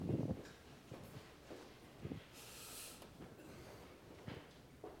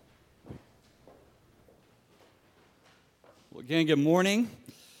Again, good morning.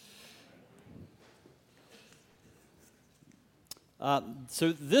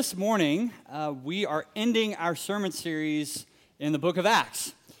 So this morning, we are ending our sermon series in the book of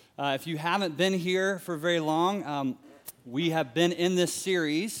Acts. If you haven't been here for very long, we have been in this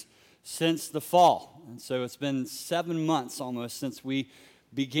series since the fall. And so it's been 7 months almost since we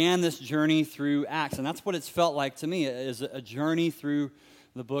began this journey through Acts. And that's what it's felt like to me, is a journey through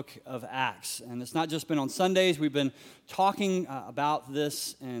the book of Acts. And it's not just been on Sundays. We've been talking about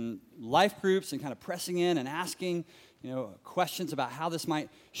this in life groups and kind of pressing in and asking, questions about how this might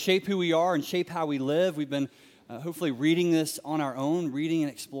shape who we are and shape how we live. We've been hopefully reading this on our own, reading and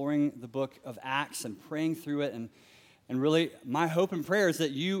exploring the book of Acts and praying through it. And really, my hope and prayer is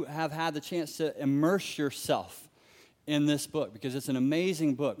that you have had the chance to immerse yourself in this book, because it's an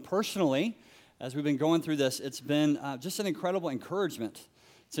amazing book. Personally, as we've been going through this, it's been just an incredible encouragement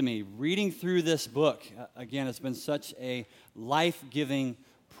to me. Reading through this book, again, it's been such a life-giving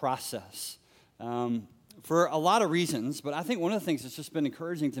process for a lot of reasons, but I think one of the things that's just been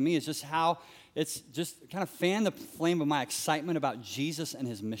encouraging to me is just how it's just kind of fanned the flame of my excitement about Jesus and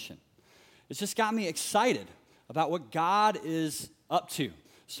his mission. It's just got me excited about what God is up to,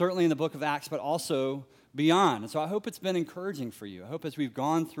 certainly in the book of Acts, but also beyond. And so I hope it's been encouraging for you. I hope as we've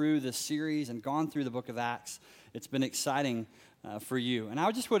gone through this series and gone through the book of Acts, it's been exciting for you. And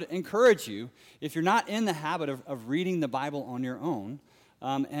I just would encourage you, if you're not in the habit of reading the Bible on your own,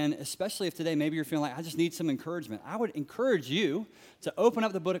 and especially if today maybe you're feeling like, I just need some encouragement, I would encourage you to open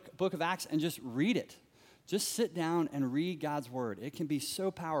up the book of Acts and just read it. Just sit down and read God's word. It can be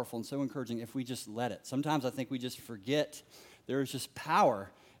so powerful and so encouraging if we just let it. Sometimes I think we just forget there is just power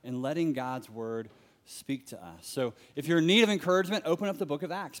in letting God's word speak to us. So if you're in need of encouragement, open up the book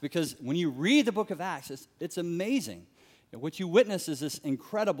of Acts, because when you read the book of Acts, it's amazing. What you witness is this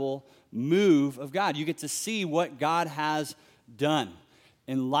incredible move of God. You get to see what God has done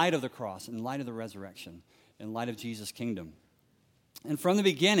in light of the cross, in light of the resurrection, in light of Jesus' kingdom. And from the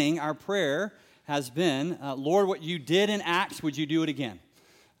beginning, our prayer has been, Lord, what you did in Acts, would you do it again?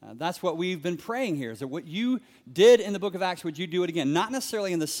 That's what we've been praying here, is that what you did in the book of Acts, would you do it again? Not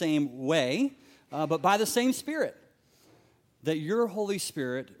necessarily in the same way, but by the same Spirit. That your Holy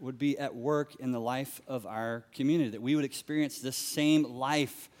Spirit would be at work in the life of our community, that we would experience this same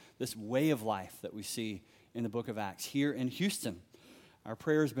life, this way of life that we see in the book of Acts here in Houston. Our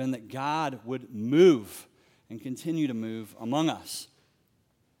prayer has been that God would move and continue to move among us.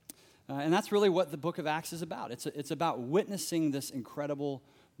 And that's really what the book of Acts is about. It's about witnessing this incredible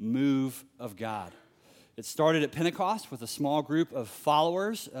move of God. It started at Pentecost with a small group of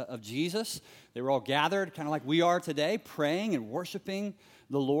followers of Jesus. They were all gathered, kind of like we are today, praying and worshiping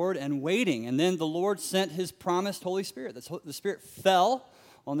the Lord and waiting. And then the Lord sent his promised Holy Spirit. The Spirit fell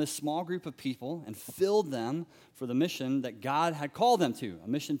on this small group of people and filled them for the mission that God had called them to, a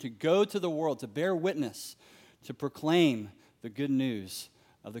mission to go to the world, to bear witness, to proclaim the good news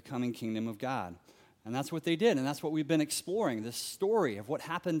of the coming kingdom of God. And that's what they did, and that's what we've been exploring, this story of what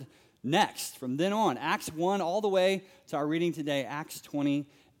happened next, from then on, Acts 1 all the way to our reading today, Acts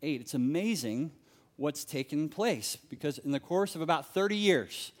 28. It's amazing what's taken place, because in the course of about 30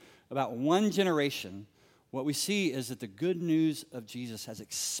 years, about one generation, what we see is that the good news of Jesus has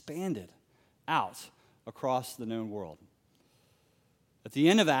expanded out across the known world. At the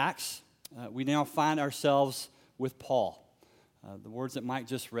end of Acts, we now find ourselves with Paul. The words that Mike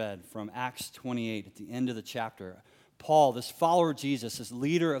just read from Acts 28 at the end of the chapter. Paul, this follower of Jesus, this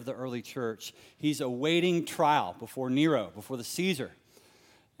leader of the early church, he's awaiting trial before Nero, before the Caesar.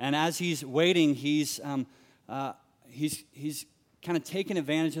 And as he's waiting, he's kind of taking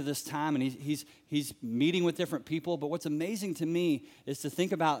advantage of this time, and he's meeting with different people. But what's amazing to me is to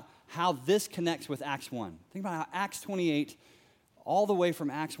think about how this connects with Acts 1. Think about how Acts 28, all the way from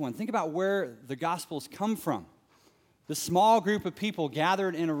Acts 1. Think about where the Gospels come from. The small group of people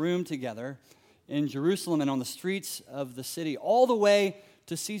gathered in a room together in Jerusalem and on the streets of the city, all the way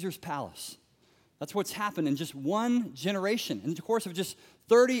to Caesar's palace. That's what's happened in just one generation. In the course of just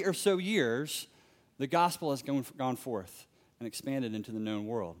 30 or so years, the gospel has gone forth and expanded into the known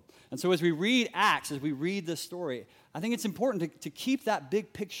world. And so as we read Acts, as we read this story, I think it's important to keep that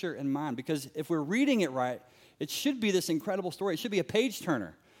big picture in mind, because if we're reading it right, it should be this incredible story. It should be a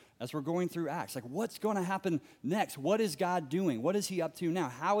page-turner as we're going through Acts. Like, what's going to happen next? What is God doing? What is he up to now?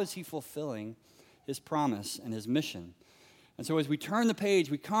 How is he fulfilling his promise and his mission? And so as we turn the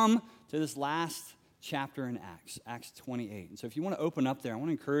page, we come to this last chapter in Acts, Acts 28. And so if you want to open up there, I want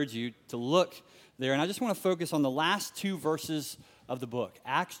to encourage you to look there. And I just want to focus on the last two verses of the book,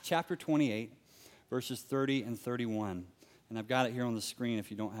 Acts chapter 28, verses 30 and 31. And I've got it here on the screen if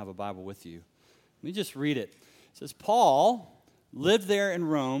you don't have a Bible with you. Let me just read it. It says, Paul lived there in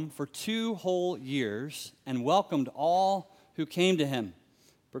Rome for 2 whole years and welcomed all who came to him,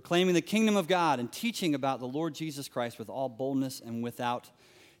 proclaiming the kingdom of God and teaching about the Lord Jesus Christ with all boldness and without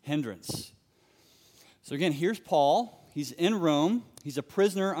hindrance. So again, here's Paul. He's in Rome. He's a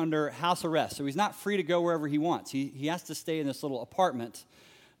prisoner under house arrest. So he's not free to go wherever he wants. He has to stay in this little apartment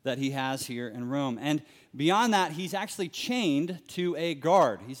that he has here in Rome. And beyond that, he's actually chained to a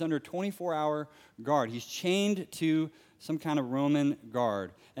guard. He's under 24-hour guard. He's chained to some kind of Roman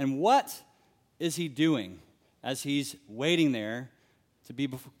guard. And what is he doing as he's waiting there to be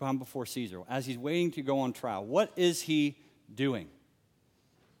before Caesar, as he's waiting to go on trial? What is he doing?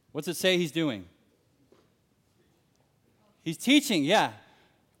 What's it say he's doing? He's teaching, yeah.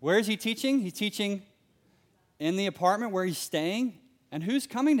 Where is he teaching? He's teaching in the apartment where he's staying. And who's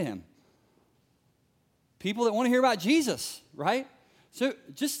coming to him? People that want to hear about Jesus, right? So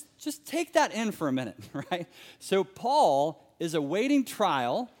just take that in for a minute, right? So Paul is awaiting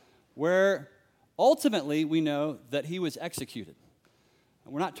trial where ultimately we know that he was executed.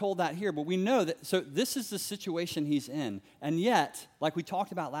 We're not told that here, but we know that. So this is the situation he's in. And yet, like we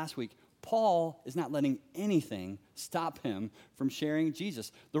talked about last week, Paul is not letting anything stop him from sharing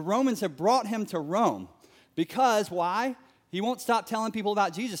Jesus. The Romans have brought him to Rome because, why? He won't stop telling people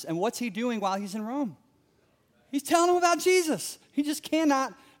about Jesus. And what's he doing while he's in Rome? He's telling them about Jesus. He just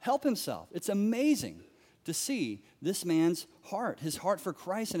cannot help himself. It's amazing to see this man's heart, his heart for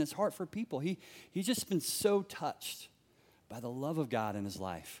Christ and his heart for people. He's just been so touched by the love of God in his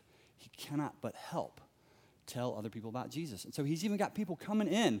life. He cannot but help tell other people about Jesus. And so he's even got people coming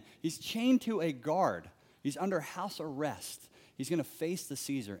in. He's chained to a guard. He's under house arrest. He's going to face the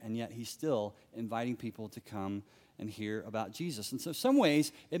Caesar, and yet he's still inviting people to come and hear about Jesus. And so some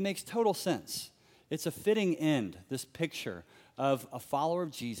ways, it makes total sense. It's a fitting end, this picture of a follower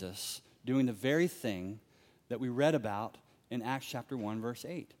of Jesus doing the very thing that we read about in Acts chapter 1, verse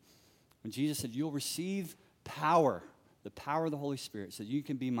 8. When Jesus said, you'll receive power, the power of the Holy Spirit, so that you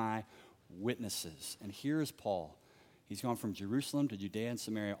can be my witnesses. And here is Paul. He's gone from Jerusalem to Judea and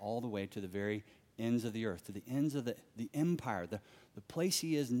Samaria all the way to the very ends of the earth, to the ends of the empire. The place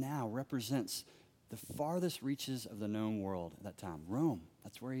he is now represents the farthest reaches of the known world at that time. Rome,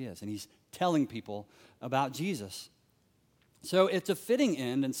 that's where he is. And he's telling people about Jesus. So it's a fitting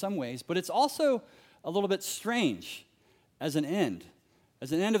end in some ways, but it's also a little bit strange as an end.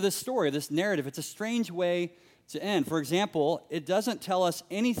 As an end of this story, this narrative, it's a strange way to end. For example, it doesn't tell us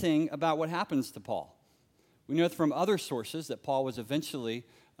anything about what happens to Paul. We know from other sources that Paul was eventually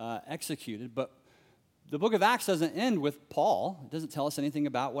executed, but the book of Acts doesn't end with Paul. It doesn't tell us anything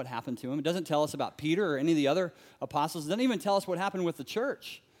about what happened to him. It doesn't tell us about Peter or any of the other apostles. It doesn't even tell us what happened with the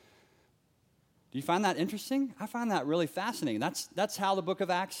church. Do you find that interesting? I find that really fascinating. That's how the book of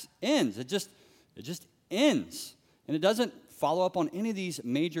Acts ends. It just ends. And it doesn't follow up on any of these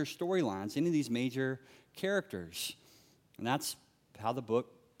major storylines, any of these major characters. And that's how the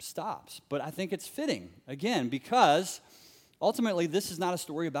book stops. But I think it's fitting, again, because ultimately this is not a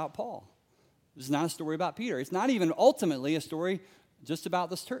story about Paul. This is not a story about Peter. It's not even ultimately a story just about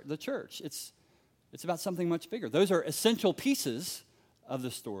the church. It's about something much bigger. Those are essential pieces of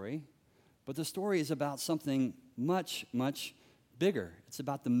the story, but the story is about something much, much bigger. It's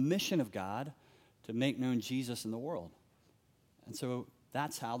about the mission of God to make known Jesus in the world. And so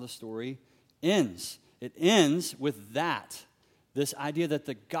that's how the story ends. It ends with that, this idea that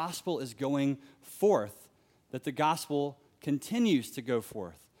the gospel is going forth, that the gospel continues to go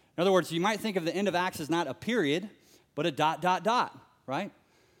forth. In other words, you might think of the end of Acts as not a period, but a ... right?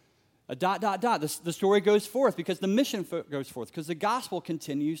 A ... The story goes forth because the mission goes forth, because the gospel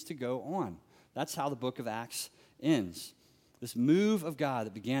continues to go on. That's how the book of Acts ends. This move of God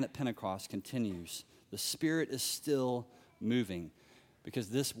that began at Pentecost continues. The Spirit is still moving because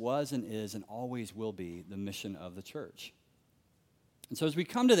this was and is and always will be the mission of the church. And so as we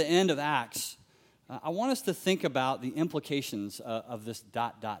come to the end of Acts, I want us to think about the implications of this ...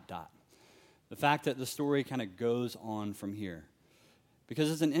 The fact that the story kind of goes on from here. Because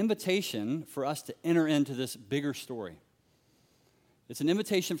it's an invitation for us to enter into this bigger story. It's an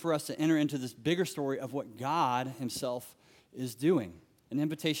invitation for us to enter into this bigger story of what God himself is doing. An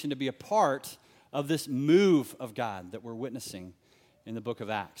invitation to be a part of this move of God that we're witnessing in the book of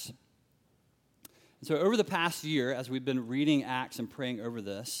Acts. And so over the past year, as we've been reading Acts and praying over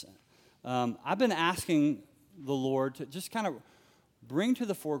this, I've been asking the Lord to just kind of bring to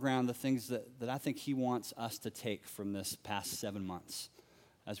the foreground the things that I think he wants us to take from this past 7 months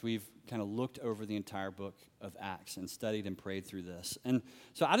as we've kind of looked over the entire book of Acts and studied and prayed through this. And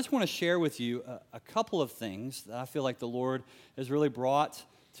so I just want to share with you a couple of things that I feel like the Lord has really brought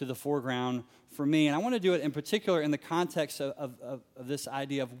to the foreground for me. And I want to do it in particular in the context of this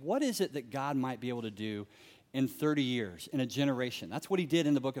idea of what is it that God might be able to do in 30 years, in a generation. That's what he did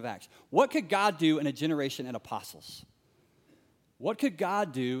in the book of Acts. What could God do in a generation at Apostles? What could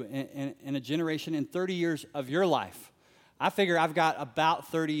God do in a generation in 30 years of your life? I figure I've got about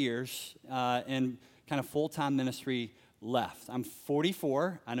 30 years in kind of full-time ministry left. I'm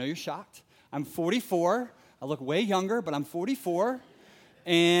 44. I know you're shocked. I'm 44. I look way younger, but I'm 44.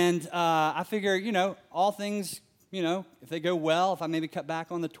 And I figure, all things, if they go well, if I maybe cut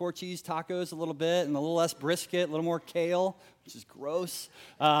back on the Torchy's tacos a little bit and a little less brisket, a little more kale, which is gross.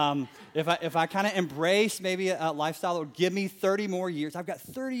 If I kind of embrace maybe a lifestyle that would give me 30 more years, I've got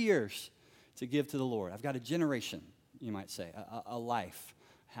 30 years to give to the Lord. I've got a generation, you might say, a life,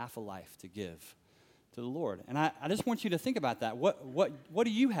 half a life to give to the Lord. And I just want you to think about that. What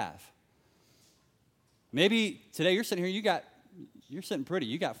do you have? Maybe today you're sitting here, you're sitting pretty.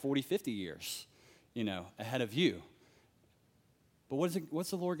 You got 40, 50 years, ahead of you. But what's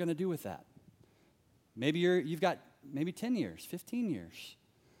the Lord going to do with that? Maybe you've got 10 years, 15 years.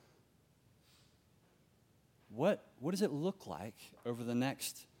 What does it look like over the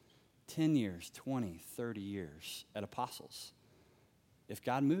next 10 years, 20, 30 years at Apostles? If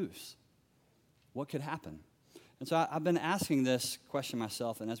God moves, what could happen? And so I've been asking this question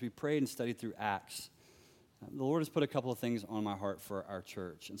myself, and as we prayed and studied through Acts, the Lord has put a couple of things on my heart for our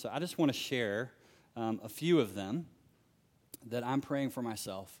church. And so I just want to share a few of them that I'm praying for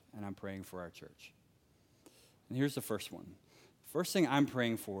myself and I'm praying for our church. And here's the first one. First thing I'm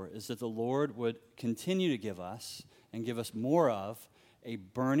praying for is that the Lord would continue to give us and give us more of a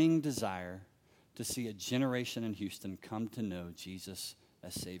burning desire to see a generation in Houston come to know Jesus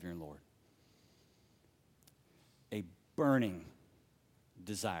as Savior and Lord. A burning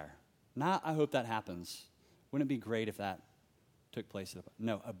desire. Not, I hope that happens. Wouldn't it be great if that took place?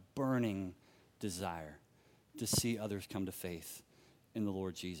 No, a burning desire to see others come to faith in the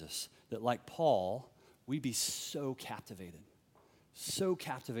Lord Jesus. That like Paul, we'd be so captivated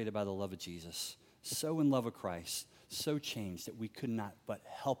by the love of Jesus, so in love with Christ, so changed that we could not but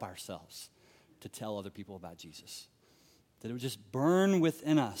help ourselves to tell other people about Jesus. That it would just burn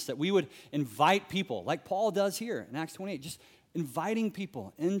within us, that we would invite people, like Paul does here in Acts 28, just inviting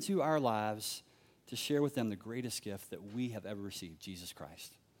people into our lives to share with them the greatest gift that we have ever received, Jesus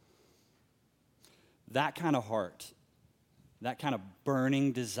Christ. That kind of heart, that kind of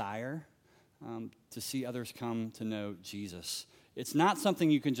burning desire to see others come to know Jesus, it's not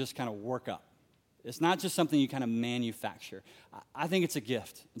something you can just kind of work up. It's not just something you kind of manufacture. I think it's a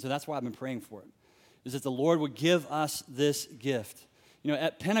gift, and so that's why I've been praying for it, is that the Lord would give us this gift.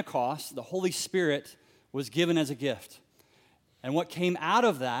 At Pentecost, the Holy Spirit was given as a gift. And what came out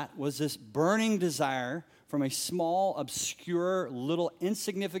of that was this burning desire from a small, obscure, little,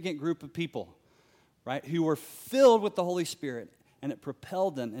 insignificant group of people, right, who were filled with the Holy Spirit, and it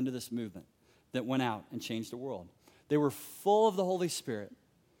propelled them into this movement that went out and changed the world. They were full of the Holy Spirit.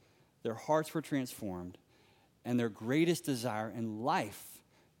 Their hearts were transformed, and their greatest desire in life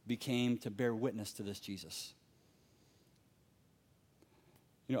became to bear witness to this Jesus.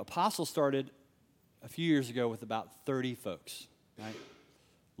 Apostles started a few years ago with about 30 folks, right?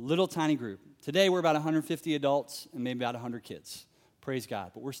 Little tiny group. Today we're about 150 adults and maybe about 100 kids. Praise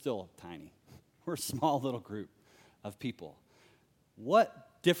God, but we're still tiny. We're a small little group of people.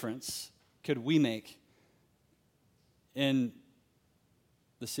 What difference could we make in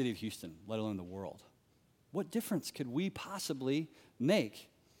the city of Houston, let alone the world? What difference could we possibly make?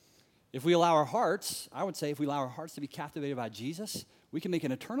 If we allow our hearts, I would say if we allow our hearts to be captivated by Jesus, we can make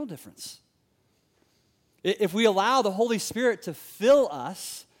an eternal difference. If we allow the Holy Spirit to fill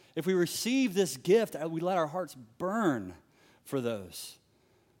us, if we receive this gift, we let our hearts burn for those,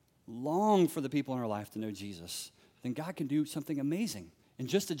 long for the people in our life to know Jesus, then God can do something amazing. In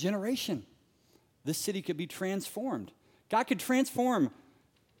just a generation, this city could be transformed. God could transform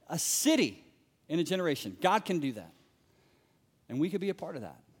a city in a generation. God can do that. And we could be a part of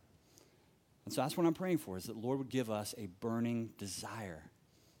that. And so that's what I'm praying for, is that the Lord would give us a burning desire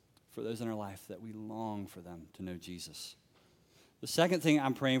for those in our life, that we long for them to know Jesus. The second thing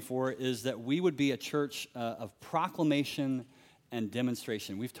I'm praying for is that we would be a church of proclamation and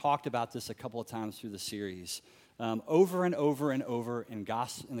demonstration. We've talked about this a couple of times through the series. Over and over and over in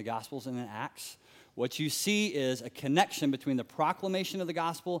the Gospels and in Acts, what you see is a connection between the proclamation of the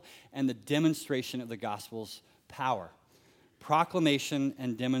gospel and the demonstration of the gospel's power. Proclamation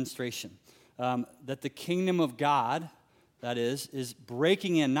and demonstration. That the kingdom of God, that is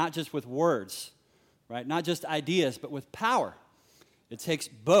breaking in not just with words, right? Not just ideas, but with power. It takes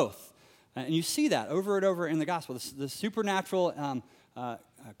both. And you see that over and over in the gospel. The supernatural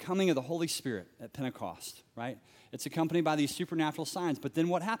coming of the Holy Spirit at Pentecost, right? It's accompanied by these supernatural signs. But then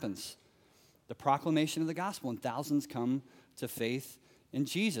what happens? The proclamation of the gospel, and thousands come to faith in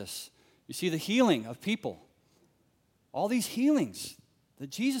Jesus. You see the healing of people. All these healings that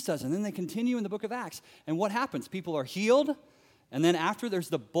Jesus does, and then they continue in the book of Acts. And what happens? People are healed, and then after there's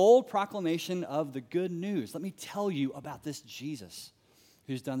the bold proclamation of the good news. Let me tell you about this Jesus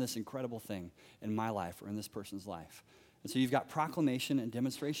who's done this incredible thing in my life or in this person's life. And so you've got proclamation and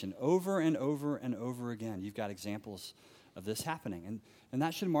demonstration over and over and over again. You've got examples of this happening. And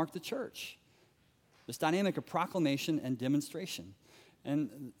that should mark the church. This dynamic of proclamation and demonstration.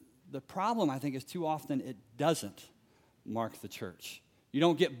 And the problem, I think, is too often it doesn't mark the church. You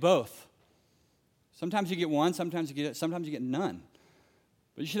don't get both. Sometimes you get one, sometimes you get none.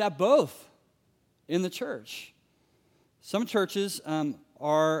 But you should have both in the church. Some churches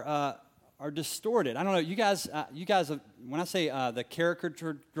are distorted. I don't know, you guys, when I say the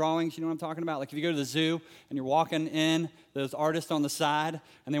caricature drawings, you know what I'm talking about? Like if you go to the zoo and you're walking in, those artists on the side,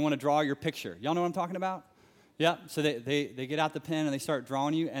 and they want to draw your picture. Y'all know what I'm talking about? Yeah, so they get out the pen and they start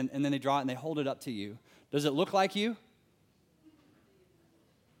drawing you, and then they draw it and they hold it up to you. Does it look like you?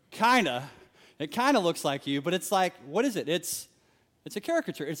 Kinda. It kind of looks like you, but it's like, what is it? It's a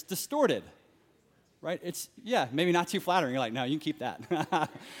caricature. It's distorted, right? Maybe not too flattering. You're like, no, you can keep that.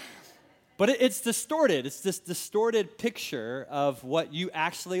 But it's distorted. It's this distorted picture of what you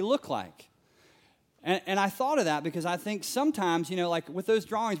actually look like. And I thought of that because I think sometimes, like with those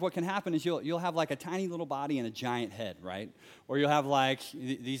drawings, what can happen is you'll have like a tiny little body and a giant head, right? Or you'll have like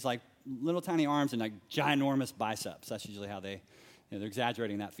these like little tiny arms and like ginormous biceps. That's usually how they're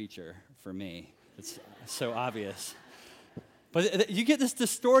exaggerating that feature for me. It's so obvious. But you get this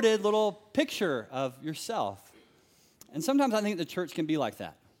distorted little picture of yourself. And sometimes I think the church can be like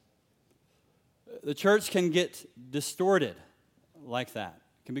that. The church can get distorted like that.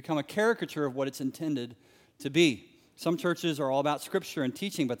 It can become a caricature of what it's intended to be. Some churches are all about scripture and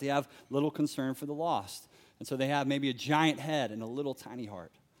teaching, but they have little concern for the lost. And so they have maybe a giant head and a little tiny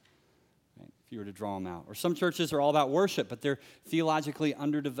heart, right, if you were to draw them out. Or some churches are all about worship, but they're theologically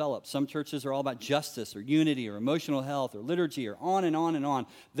underdeveloped. Some churches are all about justice or unity or emotional health or liturgy or on and on and on.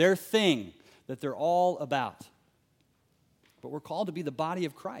 Their thing that they're all about. But we're called to be the body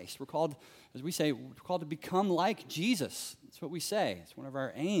of Christ. We're called, as we say, we're called to become like Jesus. That's what we say. It's one of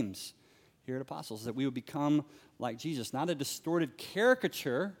our aims here at Apostles, that we would become like Jesus. Not a distorted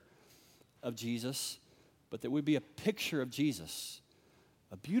caricature of Jesus, but that we be a picture of Jesus,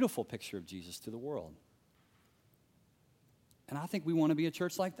 a beautiful picture of Jesus to the world. And I think we want to be a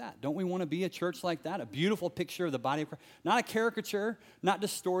church like that. Don't we want to be a church like that? A beautiful picture of the body of Christ. Not a caricature, not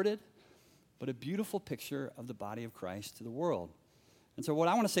distorted, but a beautiful picture of the body of Christ to the world. And so what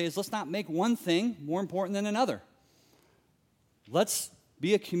I want to say is let's not make one thing more important than another. Let's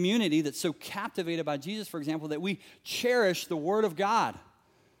be a community that's so captivated by Jesus, for example, that we cherish the Word of God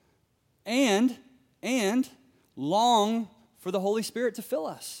and long for the Holy Spirit to fill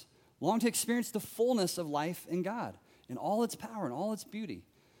us. Long to experience the fullness of life in God in all its power and all its beauty.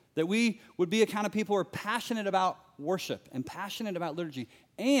 That we would be a kind of people who are passionate about worship and passionate about liturgy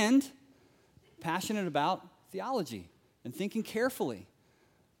and passionate about theology and thinking carefully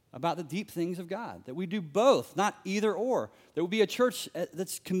about the deep things of God. That we do both, not either or. That we be a church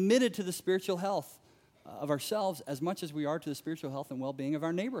that's committed to the spiritual health of ourselves as much as we are to the spiritual health and well-being of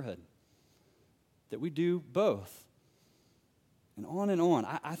our neighborhood. That we do both. And on and on.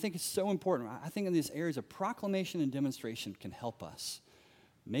 I think it's so important. I think in these areas of proclamation and demonstration can help us,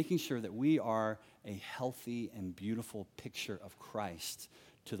 making sure that we are a healthy and beautiful picture of Christ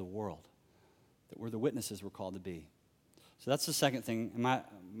to the world. That we're the witnesses we're called to be. So that's the second thing. And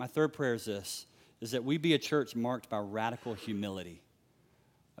my third prayer is this, is that we be a church marked by radical humility.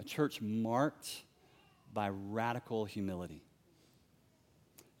 A church marked by radical humility.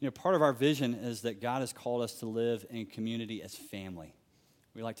 Part of our vision is that God has called us to live in community as family.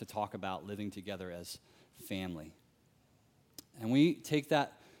 We like to talk about living together as family. And we take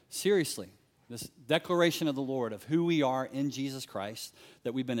that seriously. This declaration of the Lord of who we are in Jesus Christ,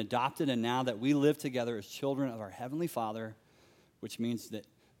 that we've been adopted and now that we live together as children of our Heavenly Father, which means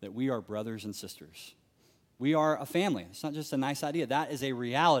that we are brothers and sisters. We are a family. It's not just a nice idea. That is a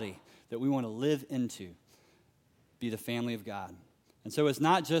reality that we want to live into, be the family of God. And so it's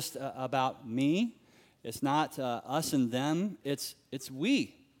not just about me. It's not us and them. It's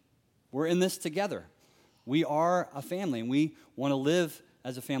we. We're in this together. We are a family, and we want to live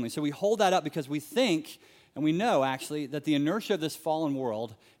as a family. So we hold that up because we think, and we know actually, that the inertia of this fallen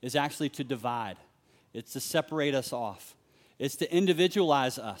world is actually to divide. It's to separate us off. It's to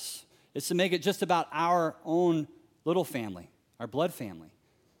individualize us. It's to make it just about our own little family, our blood family.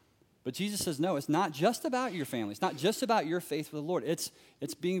 But Jesus says, no, it's not just about your family. It's not just about your faith with the Lord. It's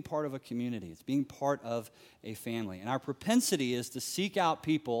being part of a community. It's being part of a family. And our propensity is to seek out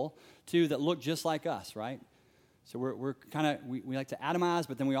people, too, that look just like us, right? So we're kind of, we like to atomize,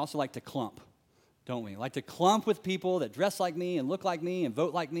 but then we also like to clump, don't we? Like to clump with people that dress like me and look like me and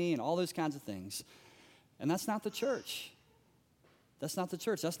vote like me and all those kinds of things. And that's not the church. That's not the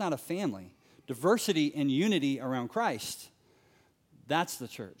church. That's not a family. Diversity and unity around Christ, that's the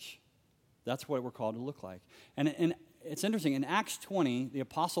church. That's what we're called to look like. And it's interesting. In Acts 20, the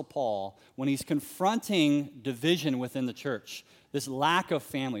Apostle Paul, when he's confronting division within the church, this lack of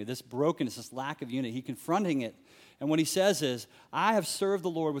family, this brokenness, this lack of unity, he's confronting it. And what he says is, I have served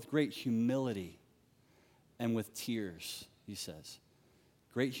the Lord with great humility and with tears, he says.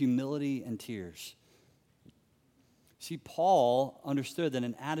 Great humility and tears. See, Paul understood that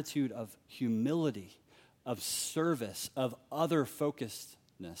an attitude of humility, of service, of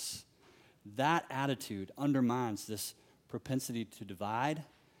other-focusedness, that attitude undermines this propensity to divide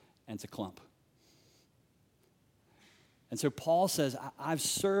and to clump. And so Paul says, I've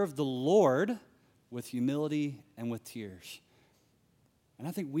served the Lord with humility and with tears. And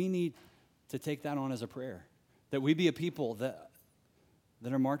I think we need to take that on as a prayer, that we be a people that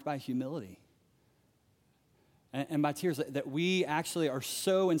are marked by humility and by tears, that we actually are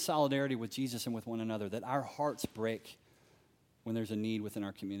so in solidarity with Jesus and with one another that our hearts break when there's a need within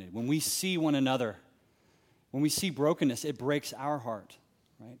our community. When we see one another, when we see brokenness, it breaks our heart,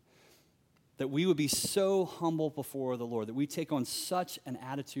 right? That we would be so humble before the Lord, that we take on such an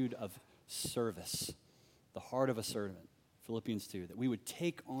attitude of service, the heart of a servant, Philippians 2, that we would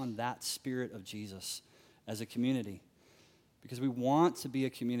take on that spirit of Jesus as a community. Because we want to be a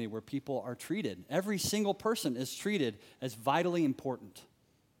community where people are treated, every single person is treated as vitally important.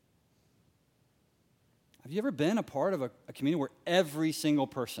 Have you ever been a part of a community where every single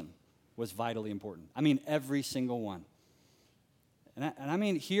person was vitally important? I mean, every single one. And I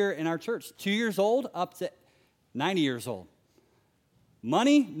mean here in our church, 2 years old up to 90 years old.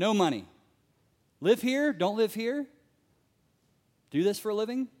 Money, no money. Live here, don't live here. Do this for a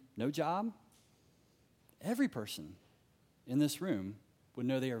living, no job. Every person in this room would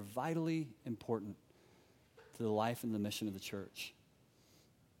know they are vitally important to the life and the mission of the church.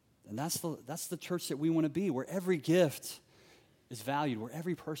 And that's the church that we want to be, where every gift is valued, where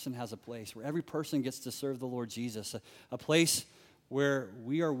every person has a place, where every person gets to serve the Lord Jesus, a place where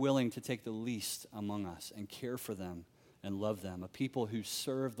we are willing to take the least among us and care for them and love them, a people who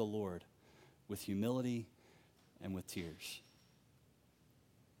serve the Lord with humility and with tears.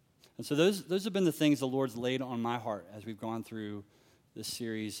 And so those have been the things the Lord's laid on my heart as we've gone through this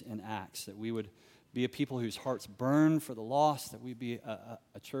series in Acts, that we would be a people whose hearts burn for the lost, that we be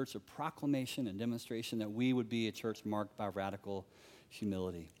a church of proclamation and demonstration, that we would be a church marked by radical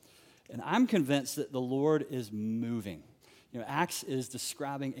humility. And I'm convinced that the Lord is moving. You know, Acts is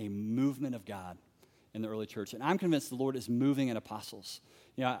describing a movement of God in the early church, and I'm convinced the Lord is moving in apostles.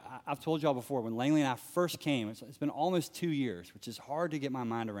 You know, I've told y'all before, when Langley and I first came, it's been almost 2 years, which is hard to get my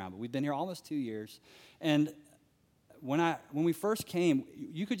mind around, but we've been here almost 2 years. And when we first came,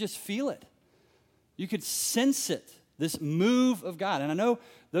 you could just feel it. You could sense it, this move of God. And I know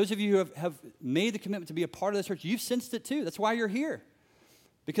those of you who have made the commitment to be a part of this church, you've sensed it too. That's why you're here,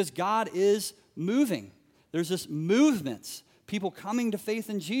 because God is moving. There's this movement. People coming to faith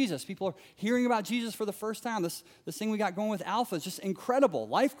in Jesus. People are hearing about Jesus for the first time. This thing we got going with Alpha is just incredible.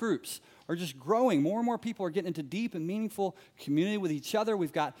 Life groups are just growing. More and more people are getting into deep and meaningful community with each other.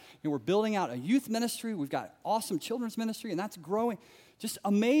 We're building out a youth ministry. We've got awesome children's ministry, and that's growing. Just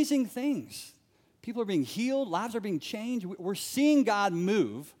amazing things. People are being healed. Lives are being changed. We're seeing God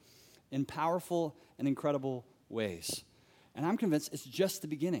move in powerful and incredible ways. And I'm convinced it's just the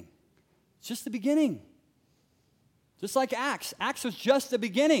beginning. It's just the beginning. Just like Acts. Acts was just the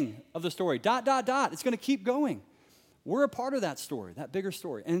beginning of the story. ... It's going to keep going. We're a part of that story, that bigger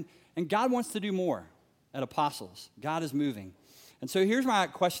story. And God wants to do more at Apostles. God is moving. And so here's my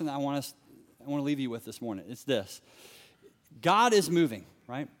question that I want to leave you with this morning. It's this. God is moving,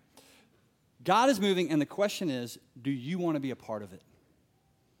 right? God is moving, and the question is, do you want to be a part of it?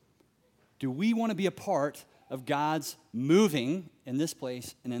 Do we want to be a part of God's moving in this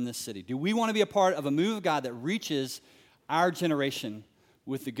place and in this city? Do we want to be a part of a move of God that reaches our generation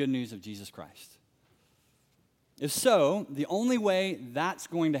with the good news of Jesus Christ? If so, the only way that's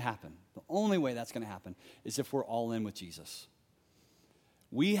going to happen is if we're all in with Jesus.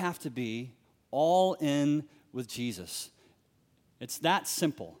 We have to be all in with Jesus. It's that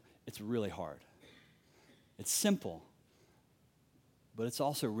simple. It's really hard. It's simple, but it's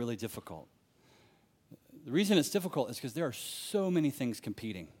also really difficult. The reason it's difficult is because there are so many things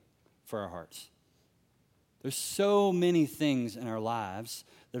competing for our hearts. There's so many things in our lives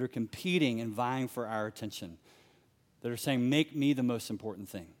that are competing and vying for our attention, that are saying, make me the most important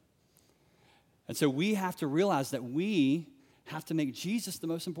thing. And so we have to realize that we have to make Jesus the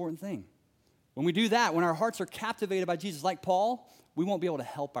most important thing. When we do that, when our hearts are captivated by Jesus, like Paul, we won't be able to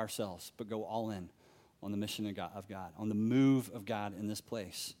help ourselves but go all in on the mission of God, on the move of God in this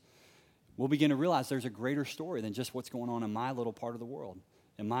place. We'll begin to realize there's a greater story than just what's going on in my little part of the world,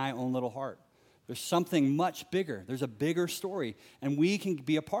 in my own little heart. There's something much bigger. There's a bigger story, and we can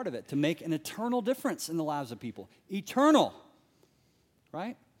be a part of it to make an eternal difference in the lives of people. Eternal,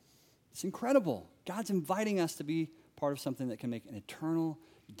 right? It's incredible. God's inviting us to be part of something that can make an eternal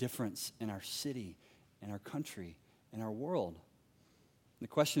difference in our city, in our country, in our world. The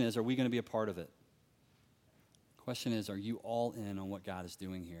question is, are we going to be a part of it? The question is, are you all in on what God is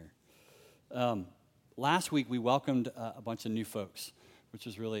doing here? Last week, we welcomed a bunch of new folks, which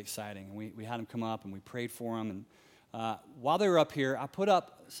was really exciting. And we had them come up, and we prayed for them. And while they were up here, I put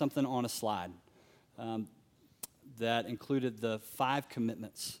up something on a slide that included the 5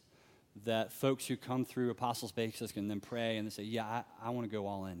 commitments that folks who come through Apostles Basics can then pray, and they say, yeah, I want to go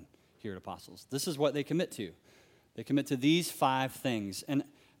all in here at Apostles. This is what they commit to. They commit to these 5 things. And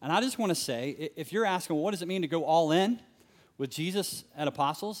I just want to say, if you're asking, well, what does it mean to go all in with Jesus at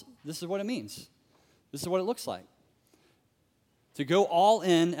Apostles? This is what it means. This is what it looks like. To go all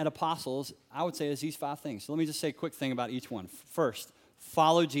in at Apostles, I would say, is these 5 things. So let me just say a quick thing about each one. First,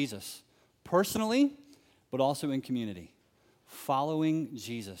 follow Jesus. Personally, but also in community. Following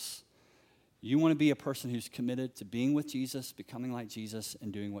Jesus. You want to be a person who's committed to being with Jesus, becoming like Jesus,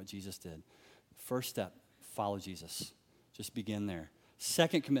 and doing what Jesus did. First step, follow Jesus. Just begin there.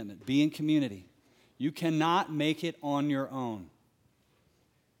 Second commitment, be in community. You cannot make it on your own.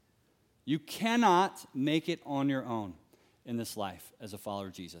 You cannot make it on your own in this life as a follower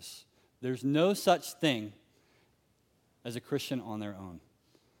of Jesus. There's no such thing as a Christian on their own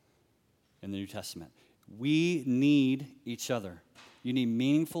in the New Testament. We need each other. You need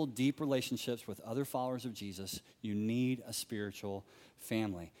meaningful, deep relationships with other followers of Jesus. You need a spiritual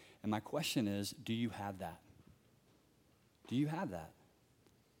family. And my question is, do you have that? Do you have that?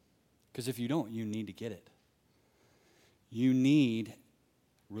 Because if you don't, you need to get it. You need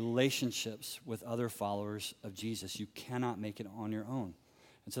relationships with other followers of Jesus. You cannot make it on your own.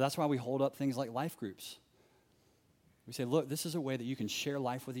 And so that's why we hold up things like life groups. We say, look, this is a way that you can share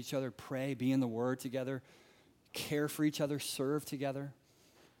life with each other, pray, be in the Word together, care for each other, serve together.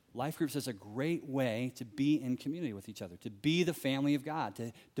 Life groups is a great way to be in community with each other, to be the family of God,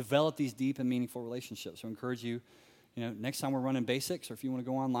 to develop these deep and meaningful relationships. So I encourage you, next time we're running basics, or if you want to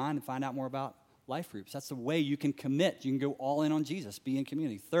go online and find out more about life groups, that's the way you can commit. You can go all in on Jesus, be in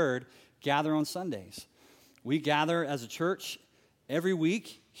community. Third, gather on Sundays. We gather as a church every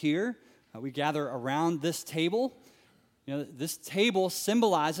week here. We gather around this table. This table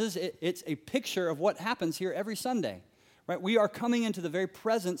symbolizes, it's a picture of what happens here every Sunday, right? We are coming into the very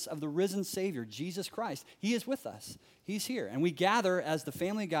presence of the risen Savior, Jesus Christ. He is with us. He's here. And we gather as the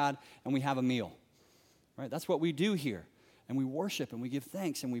family of God, and we have a meal, right? That's what we do here. And we worship, and we give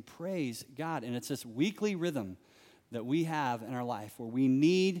thanks, and we praise God. And it's this weekly rhythm that we have in our life where we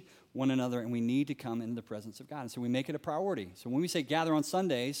need one another, and we need to come into the presence of God. And so we make it a priority. So when we say gather on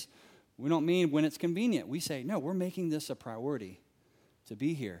Sundays, we don't mean when it's convenient. We say, no, we're making this a priority to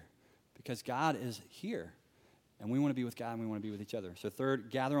be here because God is here. And we want to be with God and we want to be with each other. So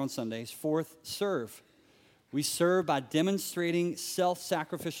third, gather on Sundays. Fourth, serve. We serve by demonstrating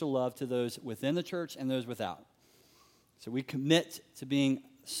self-sacrificial love to those within the church and those without. So we commit to being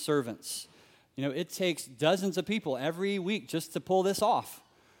servants. It takes dozens of people every week just to pull this off.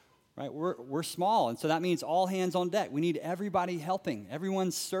 Right? We're small, and so that means all hands on deck. We need everybody helping,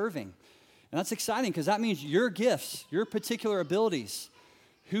 everyone serving. And that's exciting because that means your gifts, your particular abilities,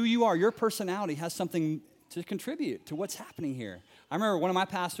 who you are, your personality has something to contribute to what's happening here. I remember one of my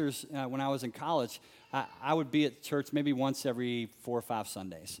pastors, when I was in college, I would be at church maybe once every 4 or 5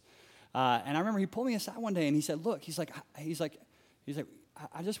 Sundays. And I remember he pulled me aside one day and he said, look, he's like,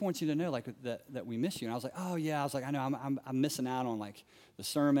 I just want you to know that we miss you. And I was like, oh yeah. I was like, I know I'm missing out on like the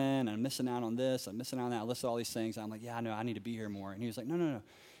sermon, and I'm missing out on this, I'm missing out on that. I listed all these things. I'm like, yeah, I know, I need to be here more. And he was like, no.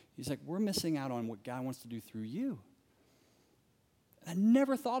 He's like, we're missing out on what God wants to do through you. And I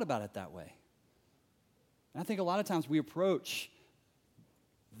never thought about it that way. And I think a lot of times we approach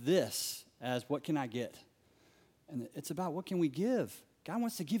this as what can I get? And it's about what can we give? God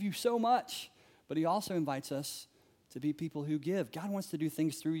wants to give you so much, but he also invites us to be people who give. God wants to do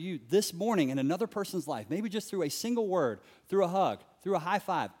things through you this morning in another person's life, maybe just through a single word, through a hug, through a high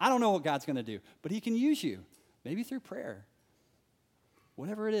five. I don't know what God's going to do, but he can use you, maybe through prayer.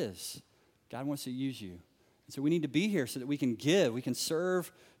 Whatever it is, God wants to use you. And so we need to be here so that we can give, we can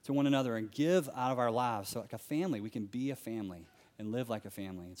serve to one another and give out of our lives. So like a family, we can be a family and live like a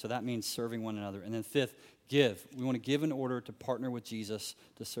family. And so that means serving one another. And then fifth, give. We want to give in order to partner with Jesus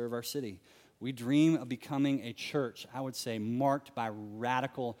to serve our city. We dream of becoming a church, I would say, marked by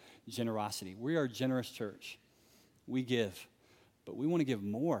radical generosity. We are a generous church. We give, but we want to give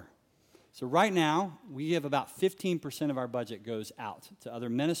more. So right now, we give about 15% of our budget goes out to other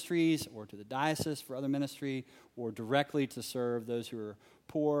ministries or to the diocese for other ministry or directly to serve those who are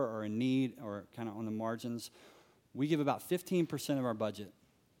poor or in need or kind of on the margins. We give about 15% of our budget.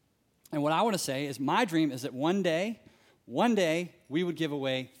 And what I want to say is my dream is that one day, we would give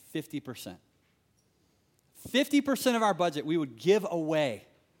away 50%. 50% of our budget we would give away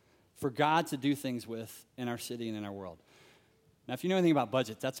for God to do things with in our city and in our world. Now, if you know anything about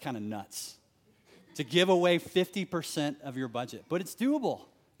budgets, that's kind of nuts to give away 50% of your budget. But it's doable.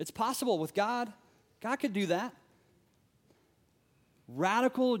 It's possible with God. God could do that.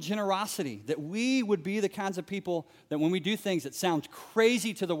 Radical generosity, that we would be the kinds of people that when we do things that sound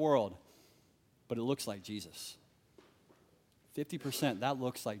crazy to the world, but it looks like Jesus. 50%, that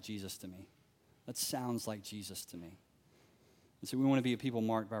looks like Jesus to me. That sounds like Jesus to me. And so we want to be a people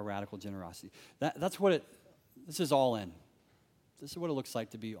marked by radical generosity. This is all in. This is what it looks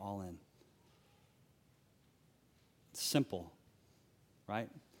like to be all in. It's simple, right?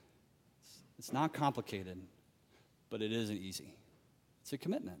 It's not complicated, but it isn't easy. It's a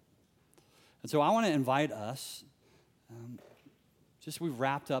commitment. And so I want to invite us, we've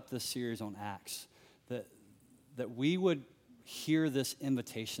wrapped up this series on Acts, that we would hear this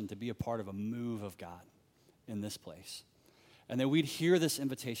invitation to be a part of a move of God in this place. And that we'd hear this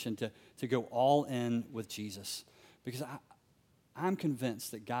invitation to go all in with Jesus. Because I'm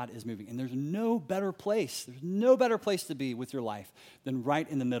convinced that God is moving. And there's no better place to be with your life than right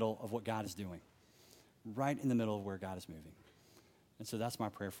in the middle of what God is doing. Right in the middle of where God is moving. And so that's my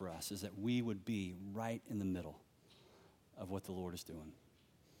prayer for us, is that we would be right in the middle of what the Lord is doing.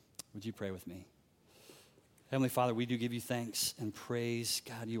 Would you pray with me? Heavenly Father, we do give you thanks and praise.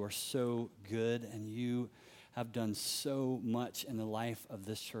 God, you are so good, and you have done so much in the life of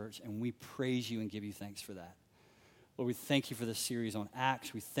this church, and we praise you and give you thanks for that. Lord, we thank you for this series on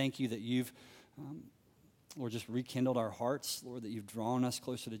Acts. We thank you that you've, Lord, just rekindled our hearts. Lord, that you've drawn us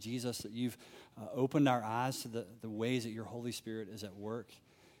closer to Jesus, that you've opened our eyes to the ways that your Holy Spirit is at work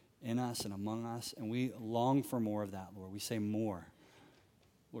in us and among us, and we long for more of that, Lord. We say more.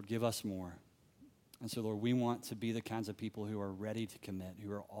 Lord, give us more. And so, Lord, we want to be the kinds of people who are ready to commit,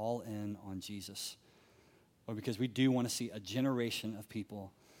 who are all in on Jesus. Lord, because we do want to see a generation of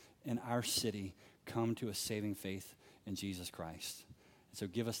people in our city come to a saving faith in Jesus Christ. And so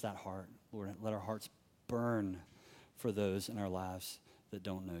give us that heart, Lord. Let our hearts burn for those in our lives that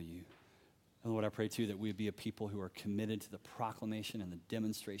don't know you. And Lord, I pray too that we would be a people who are committed to the proclamation and the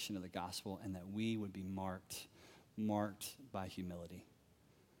demonstration of the gospel, and that we would be marked by humility.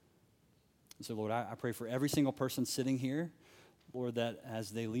 And so, Lord, I pray for every single person sitting here, Lord, that as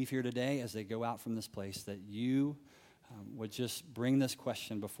they leave here today, as they go out from this place, that you would just bring this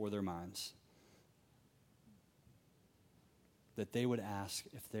question before their minds. That they would ask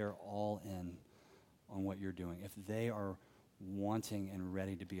if they're all in on what you're doing, if they are wanting and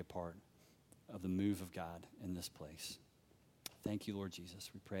ready to be a part of the move of God in this place. Thank you, Lord Jesus.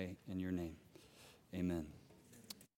 We pray in your name. Amen.